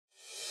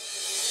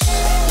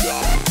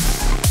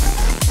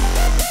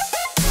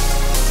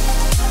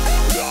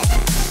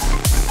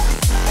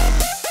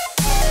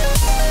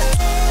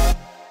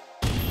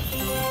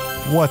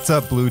What's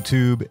up,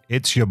 BlueTube?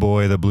 It's your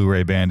boy, the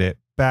Blu-ray Bandit,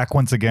 back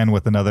once again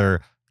with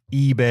another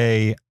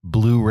eBay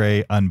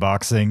Blu-ray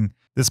unboxing.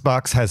 This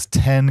box has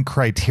 10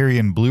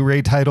 Criterion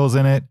Blu-ray titles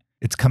in it.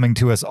 It's coming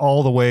to us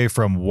all the way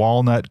from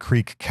Walnut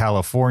Creek,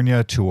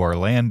 California to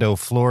Orlando,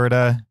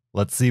 Florida.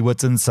 Let's see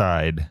what's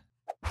inside.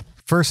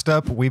 First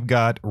up, we've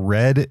got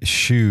Red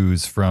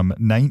Shoes from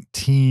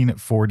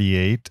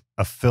 1948,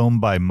 a film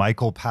by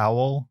Michael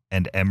Powell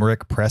and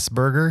Emmerich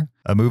Pressburger,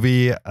 a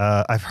movie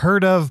I've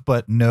heard of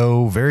but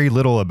know very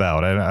little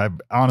about.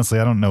 Honestly,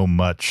 I don't know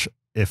much,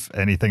 if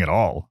anything at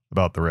all,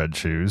 about the Red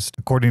Shoes.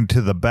 According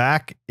to the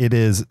back, it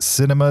is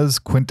cinema's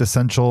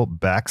quintessential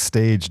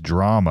backstage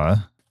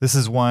drama. This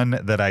is one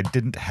that I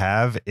didn't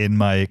have in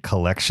my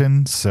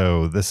collection,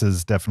 so this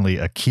is definitely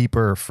a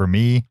keeper for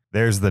me.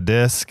 There's the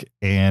disc,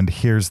 and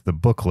here's the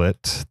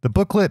booklet. The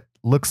booklet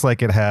looks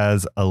like it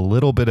has a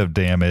little bit of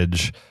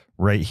damage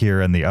right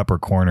here in the upper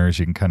corners.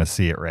 You can kind of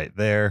see it right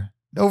there.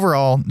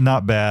 Overall,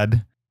 not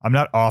bad. I'm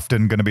not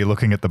often going to be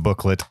looking at the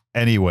booklet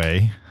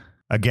anyway.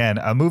 Again,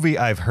 a movie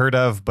I've heard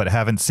of but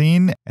haven't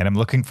seen, and I'm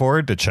looking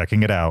forward to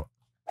checking it out.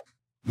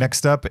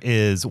 Next up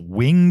is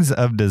Wings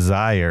of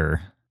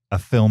Desire, a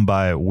film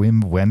by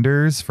Wim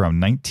Wenders from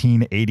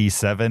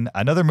 1987,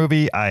 another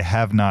movie I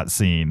have not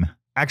seen.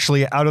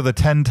 Actually, out of the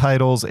 10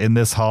 titles in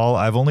this haul,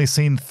 I've only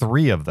seen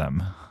 3 of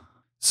them.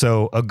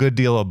 So a good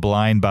deal of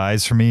blind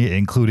buys for me,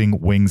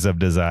 including Wings of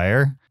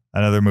Desire,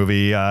 another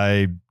movie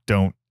I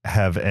don't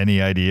have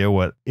any idea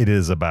what it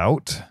is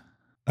about.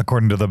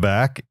 According to the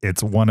back,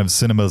 it's one of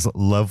cinema's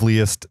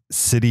loveliest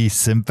city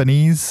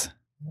symphonies,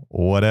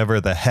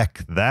 whatever the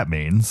heck that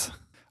means.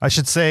 I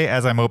should say,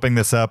 as I'm opening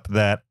this up,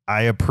 that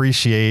I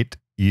appreciate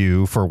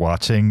you for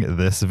watching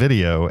this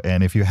video,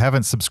 and if you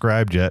haven't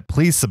subscribed yet,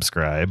 please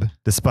subscribe.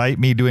 Despite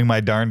me doing my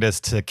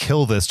darndest to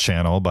kill this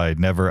channel by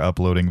never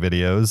uploading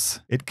videos,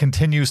 it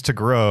continues to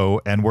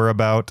grow, and we're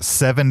about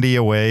 70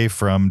 away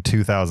from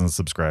 2,000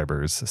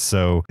 subscribers.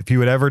 So if you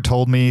had ever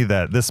told me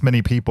that this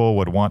many people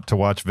would want to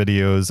watch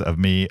videos of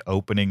me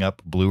opening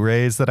up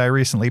Blu-rays that I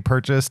recently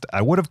purchased,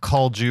 I would have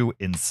called you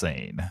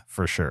insane,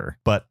 for sure.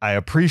 But I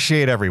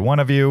appreciate every one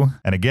of you,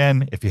 and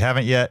again, if you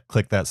haven't yet,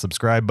 click that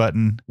subscribe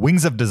button.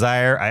 Wings of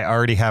Desire I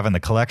already have in the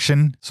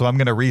collection, so I'm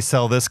going to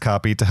resell this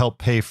copy to help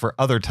pay for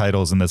other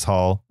titles in this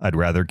haul I'd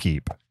rather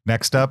keep.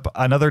 Next up,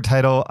 another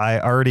title I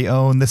already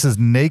own. This is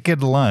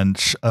Naked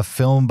Lunch, a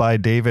film by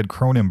David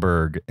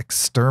Cronenberg.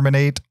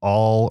 Exterminate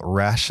all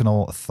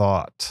rational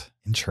thought.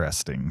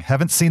 Interesting.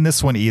 Haven't seen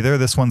this one either.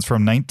 This one's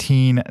from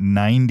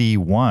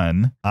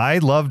 1991. I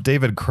love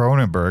David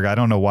Cronenberg. I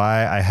don't know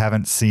why I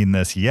haven't seen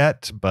this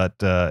yet, but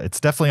it's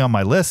definitely on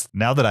my list.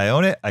 Now that I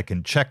own it, I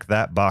can check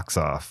that box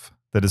off.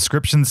 The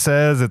description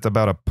says it's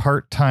about a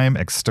part-time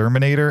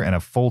exterminator and a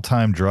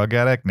full-time drug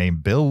addict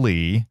named Bill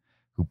Lee,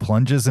 who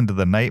plunges into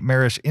the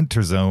nightmarish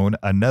interzone,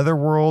 a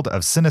netherworld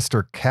of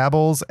sinister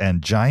cabals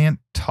and giant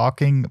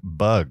talking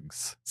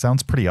bugs.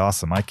 Sounds pretty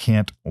awesome. I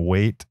can't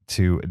wait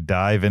to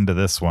dive into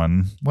this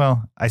one.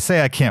 Well, I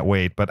say I can't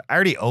wait, but I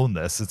already own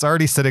this. It's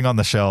already sitting on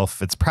the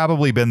shelf. It's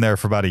probably been there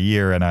for about a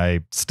year, and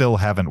I still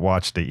haven't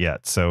watched it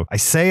yet. So I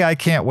say I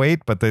can't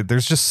wait, but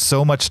there's just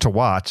so much to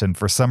watch, and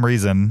for some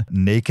reason,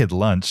 Naked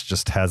Lunch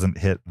just hasn't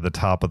hit the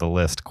top of the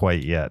list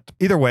quite yet.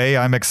 Either way,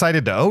 I'm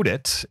excited to own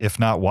it, if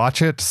not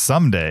watch it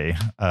someday.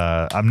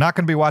 I'm not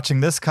going to be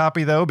watching this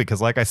copy, though,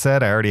 because like I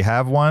said, I already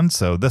have one,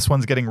 so this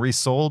one's getting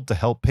resold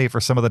to help pay for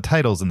some of the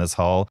titles in this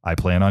haul I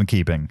plan on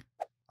keeping.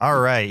 All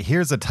right,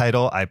 here's a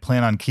title I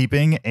plan on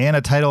keeping and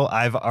a title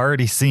I've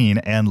already seen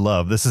and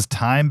love. This is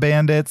Time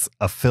Bandits,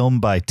 a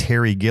film by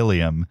Terry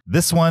Gilliam.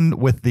 This one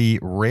with the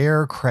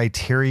rare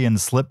Criterion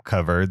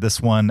slipcover, this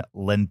one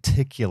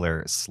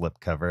lenticular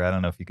slipcover. I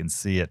don't know if you can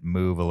see it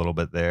move a little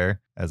bit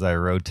there as I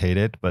rotate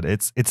it, but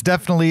it's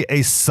definitely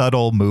a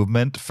subtle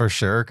movement for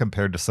sure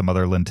compared to some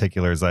other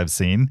lenticulars I've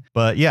seen.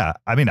 But yeah,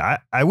 I mean,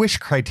 I wish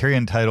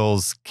Criterion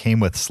titles came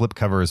with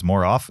slipcovers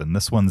more often.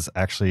 This one's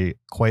actually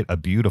quite a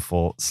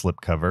beautiful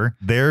slipcover.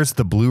 There's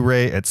the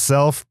Blu-ray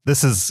itself.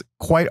 This is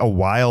quite a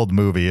wild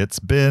movie. It's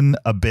been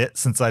a bit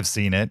since I've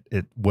seen it.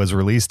 It was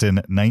released in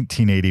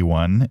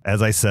 1981.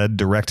 As I said,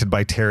 directed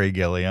by Terry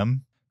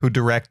Gilliam, who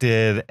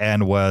directed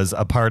and was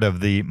a part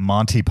of the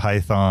Monty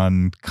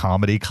Python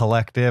comedy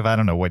collective. I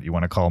don't know what you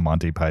want to call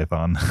Monty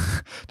Python.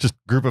 Just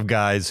a group of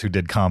guys who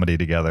did comedy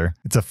together.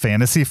 It's a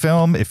fantasy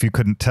film, if you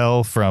couldn't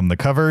tell from the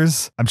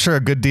covers. I'm sure a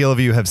good deal of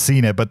you have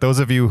seen it, but those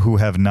of you who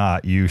have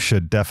not, you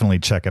should definitely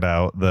check it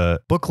out. The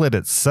booklet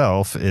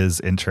itself is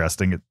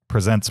interesting. It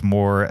presents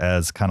more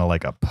as kind of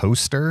like a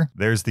poster.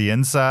 There's the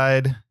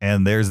inside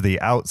and there's the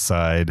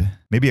outside.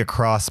 Maybe a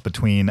cross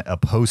between a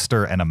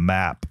poster and a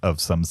map of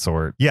some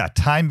sort. Yeah,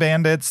 Time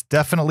Bandits,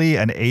 definitely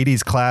an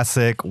 80s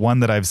classic,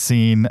 one that I've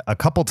seen a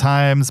couple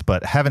times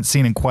but haven't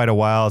seen in quite a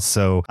while,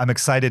 so I'm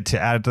excited to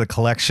add it to the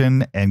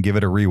collection and give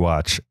it a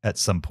rewatch at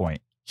some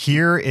point.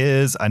 Here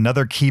is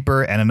another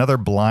keeper and another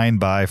blind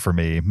buy for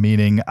me,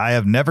 meaning I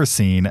have never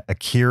seen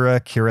Akira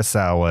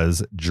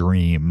Kurosawa's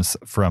Dreams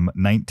from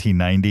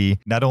 1990.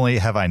 Not only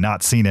have I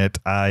not seen it,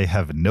 I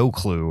have no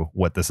clue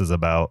what this is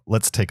about.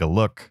 Let's take a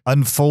look.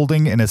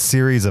 Unfolding in a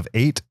series of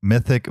 8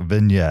 mythic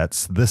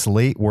vignettes, this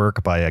late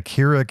work by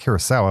Akira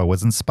Kurosawa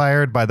was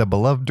inspired by the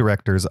beloved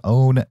director's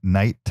own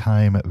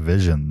nighttime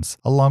visions,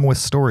 along with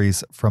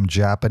stories from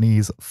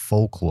Japanese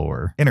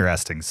folklore.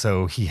 Interesting.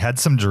 So he had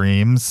some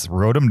dreams,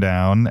 wrote them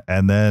down,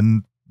 and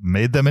then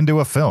made them into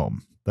a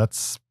film.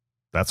 That's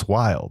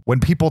wild. When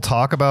people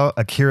talk about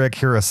Akira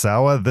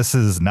Kurosawa, this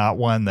is not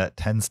one that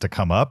tends to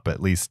come up, at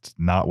least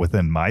not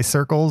within my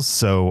circles.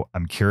 So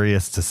I'm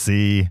curious to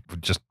see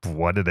just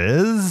what it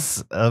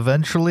is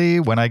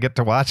eventually when I get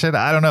to watch it.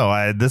 I don't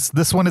know.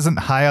 This one isn't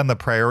high on the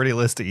priority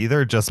list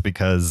either, just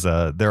because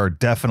there are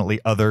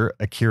definitely other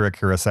Akira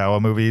Kurosawa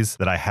movies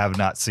that I have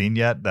not seen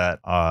yet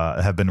that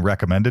have been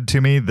recommended to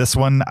me. This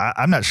one,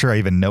 I'm not sure I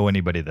even know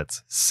anybody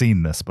that's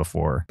seen this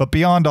before. But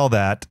beyond all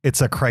that,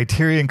 it's a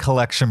Criterion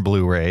Collection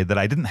Blu-ray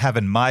that I didn't have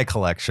in my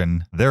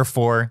collection,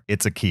 therefore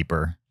it's a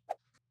keeper.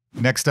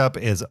 Next up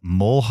is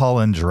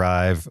Mulholland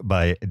Drive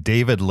by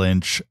David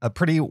Lynch, a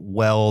pretty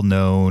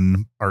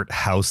well-known art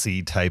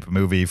housey type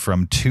movie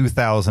from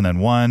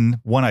 2001,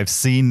 one I've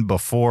seen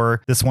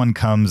before. This one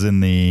comes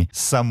in the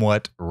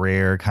somewhat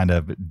rare kind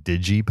of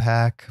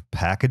digipack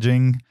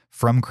packaging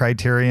from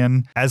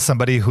Criterion. As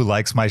somebody who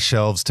likes my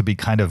shelves to be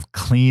kind of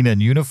clean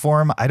and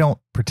uniform, I don't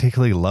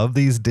particularly love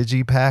these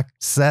digipack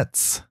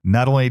sets.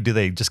 Not only do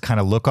they just kind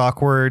of look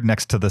awkward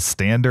next to the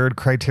standard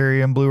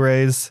Criterion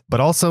Blu-rays, but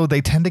also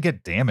they tend to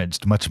get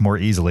damaged much more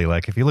easily.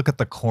 Like if you look at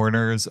the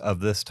corners of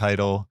this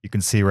title, you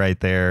can see right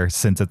there,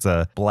 since it's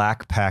a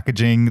black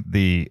packaging,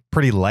 the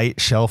pretty light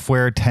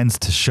shelfware tends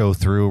to show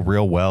through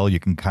real well. You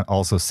can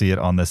also see it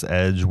on this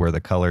edge where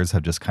the colors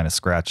have just kind of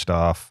scratched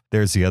off.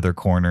 There's the other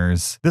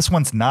corners. This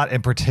one's not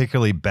in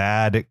particularly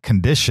bad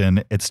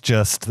condition. It's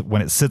just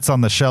when it sits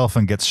on the shelf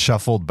and gets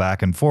shuffled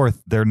back and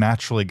forth, they're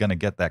naturally going to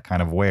get that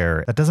kind of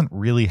wear. That doesn't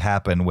really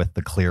happen with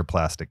the clear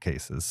plastic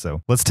cases.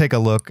 So let's take a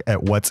look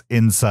at what's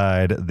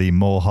inside the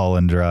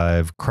Mulholland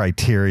Drive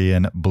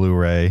Criterion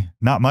Blu-ray.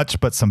 Not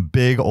much, but some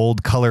big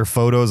old color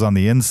photos on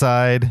the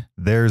inside.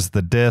 There's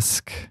the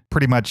disc.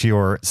 Pretty much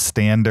your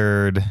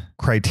standard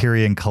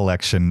Criterion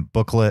Collection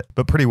booklet,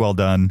 but pretty well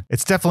done.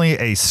 It's definitely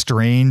a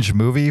strange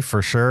movie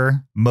for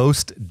sure.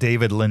 Most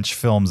David Lynch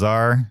films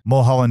are.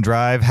 Mulholland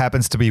Drive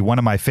happens to be one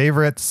of my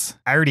favorites.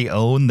 I already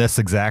own this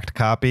exact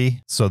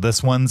copy, so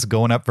this one's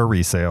going up for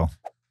resale.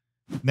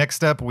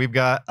 Next up, we've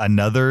got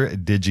another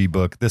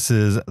digibook. This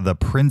is The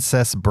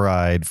Princess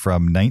Bride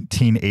from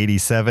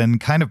 1987,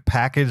 kind of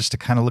packaged to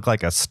kind of look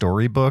like a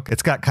storybook.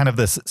 It's got kind of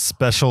this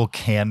special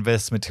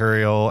canvas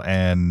material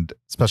and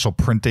special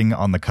printing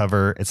on the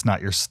cover. It's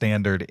not your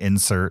standard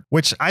insert,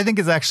 which I think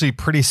is actually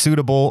pretty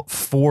suitable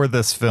for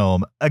this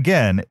film.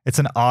 Again, it's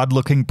an odd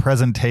looking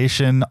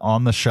presentation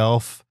on the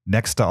shelf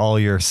next to all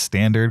your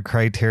standard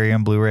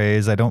Criterion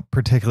Blu-rays. I don't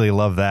particularly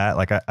love that.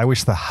 Like, I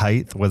wish the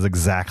height was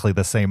exactly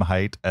the same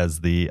height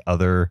as the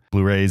other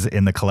Blu-rays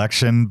in the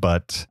collection.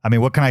 But I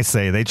mean, what can I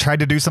say? They tried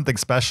to do something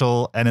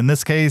special. And in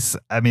this case,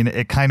 I mean,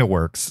 it kind of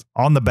works.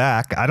 On the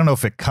back, I don't know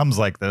if it comes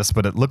like this,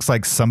 but it looks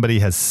like somebody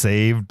has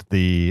saved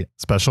the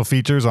special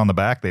features on the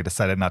back. They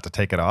decided not to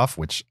take it off,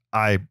 which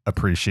I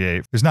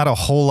appreciate. There's not a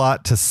whole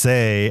lot to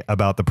say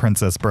about The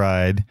Princess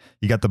Bride.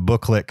 You got the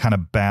booklet kind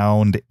of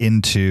bound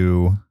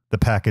into the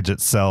package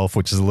itself,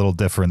 which is a little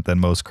different than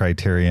most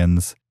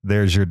Criterions.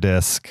 There's your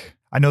disc.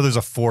 I know there's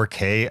a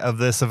 4K of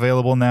this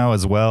available now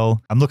as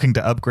well. I'm looking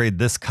to upgrade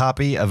this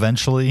copy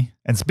eventually.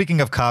 And speaking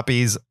of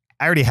copies,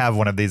 I already have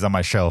one of these on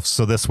my shelf,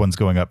 so this one's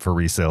going up for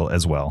resale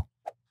as well.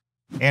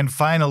 And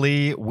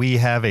finally, we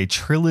have a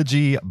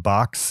trilogy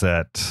box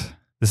set.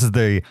 This is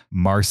the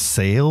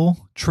Marseille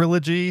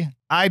trilogy.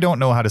 I don't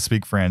know how to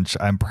speak French.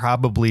 I'm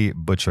probably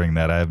butchering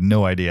that. I have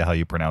no idea how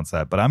you pronounce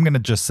that, but I'm going to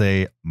just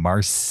say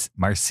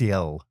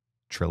Marseille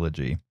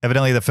trilogy.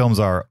 Evidently, the films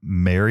are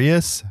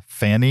Marius,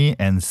 Fanny,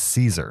 and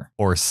Caesar,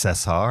 or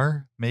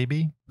César,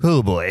 maybe.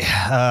 Oh boy.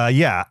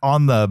 Yeah,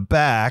 on the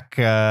back,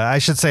 I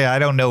should say I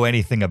don't know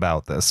anything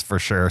about this for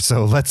sure.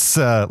 So let's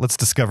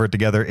discover it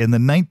together. In the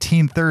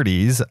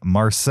 1930s,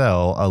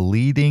 Marcel, a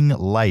leading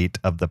light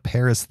of the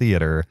Paris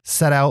theater,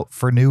 set out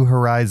for new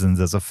horizons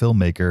as a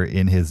filmmaker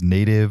in his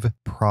native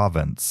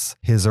province.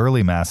 His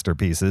early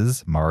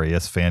masterpieces,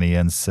 Marius, Fanny,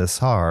 and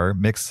César,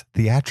 mix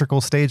theatrical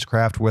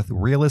stagecraft with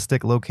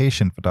realistic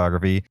location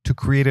photography to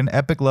create an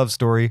epic love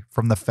story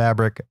from the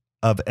fabric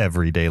of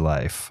everyday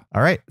life.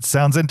 All right,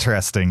 sounds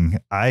interesting.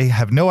 I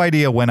have no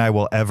idea when I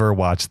will ever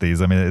watch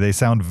these. I mean, they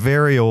sound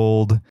very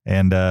old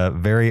and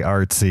very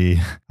artsy.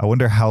 I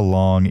wonder how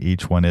long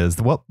each one is.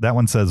 Well, that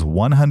one says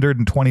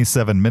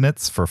 127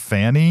 minutes for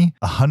Fanny,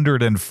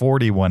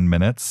 141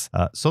 minutes.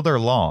 So they're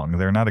long.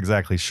 They're not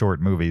exactly short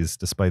movies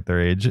despite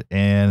their age.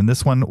 And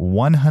this one,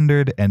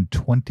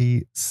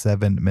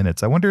 127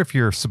 minutes. I wonder if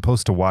you're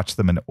supposed to watch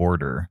them in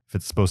order. If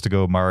it's supposed to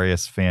go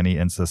Marius, Fanny,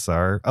 and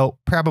César. Oh,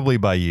 probably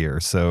by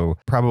year. So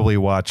probably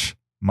watch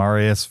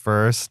Marius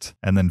first,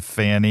 and then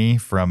Fanny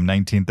from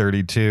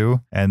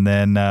 1932, and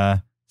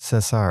then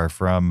Cesar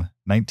from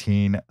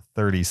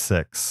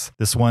 1936.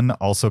 This one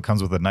also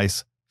comes with a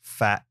nice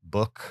fat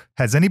book.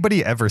 Has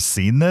anybody ever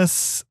seen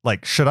this?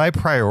 Like, should I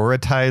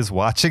prioritize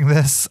watching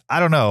this?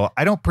 I don't know.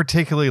 I don't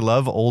particularly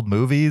love old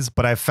movies,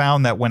 but I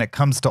found that when it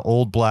comes to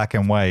old black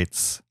and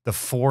whites, the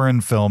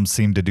foreign films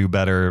seem to do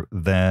better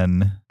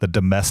than the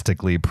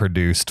domestically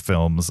produced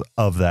films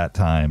of that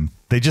time.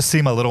 They just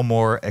seem a little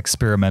more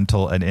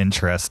experimental and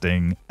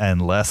interesting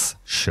and less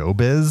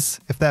showbiz,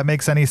 if that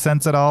makes any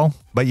sense at all.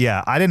 But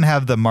yeah, I didn't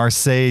have the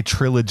Marseille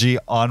trilogy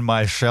on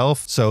my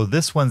shelf, so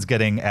this one's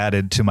getting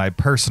added to my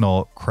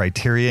personal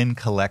Criterion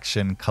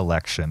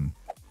collection.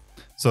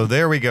 So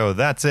there we go.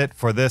 That's it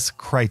for this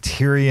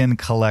Criterion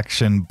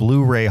Collection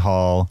Blu-ray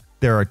haul.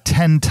 There are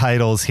 10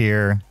 titles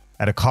here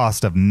at a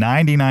cost of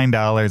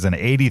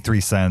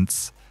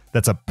 $99.83.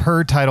 That's a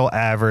per title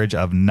average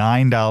of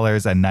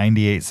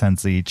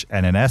 $9.98 each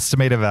and an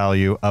estimated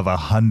value of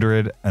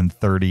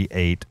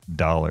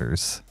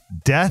 $138.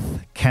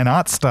 Death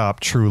cannot stop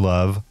true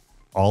love.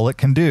 All it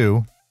can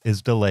do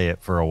is delay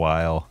it for a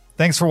while.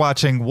 Thanks for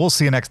watching. We'll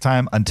see you next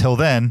time. Until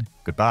then,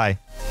 goodbye.